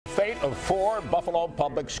Fate of 4 Buffalo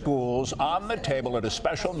public schools on the table at a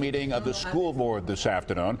special meeting of the school board this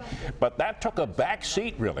afternoon. But that took a back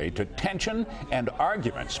seat, really, to tension and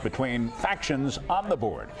arguments between factions on the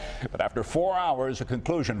board. But after 4 hours, a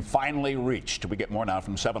conclusion finally reached. We get more now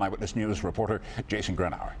from 7 Eyewitness News reporter Jason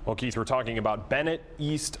Grenauer. Well, Keith, we're talking about Bennett,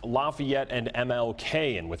 East, Lafayette, and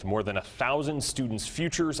MLK. And with more than 1,000 students'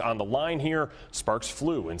 futures on the line here, sparks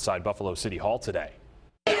flew inside Buffalo City Hall today.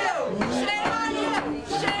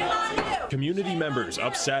 Community members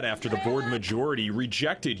upset after the board majority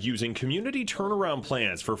rejected using community turnaround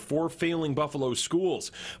plans for 4 failing Buffalo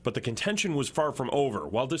schools. But the contention was far from over.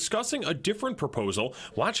 While discussing a different proposal,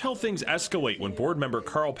 watch how things escalate when board member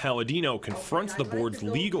Carl Palladino confronts the board's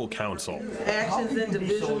legal counsel. Actions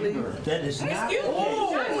individually. That is not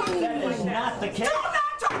the case. Do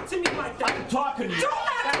not talk to me like that. I'm talking to you. Do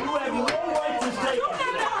not You have no right to say that.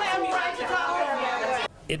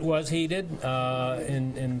 It was heated,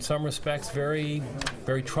 in some respects very,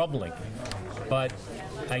 very troubling. But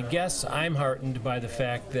I guess I'm heartened by the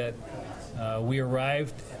fact that we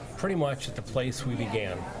arrived pretty much at the place we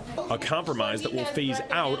began. A compromise that will phase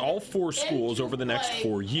out all 4 schools over the next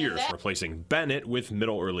 4 years, replacing Bennett with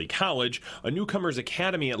Middle Early College, a newcomers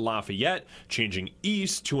academy at Lafayette, changing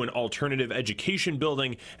East to an alternative education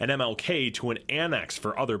building, and MLK to an annex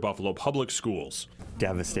for other Buffalo public schools.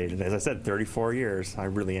 Devastated. As I said, 34 years. I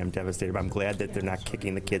really am devastated. I'm glad that they're not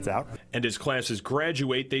kicking the kids out. And as classes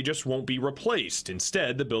graduate, they just won't be replaced.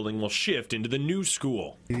 Instead, the building will shift into the new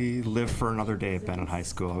school. We lived for another day at Bennett High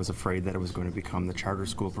School. I was afraid that it was going to become the charter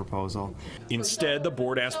school proposal. Instead, the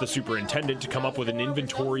board asked the superintendent to come up with an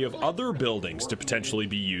inventory of other buildings to potentially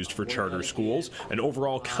be used for charter schools, an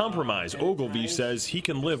overall compromise Ogilvy says he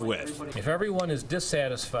can live with. If everyone is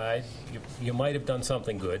dissatisfied, you might have done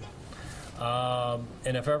something good.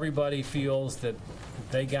 And if everybody feels that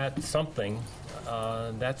they got something,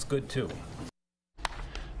 that's good too.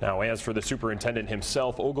 Now, as for the superintendent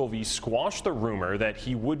himself, Ogilvy squashed the rumor that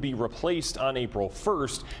he would be replaced on April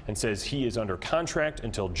 1st and says he is under contract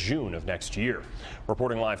until June of next year.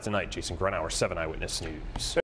 Reporting live tonight, Jason Grenauer, 7 Eyewitness News.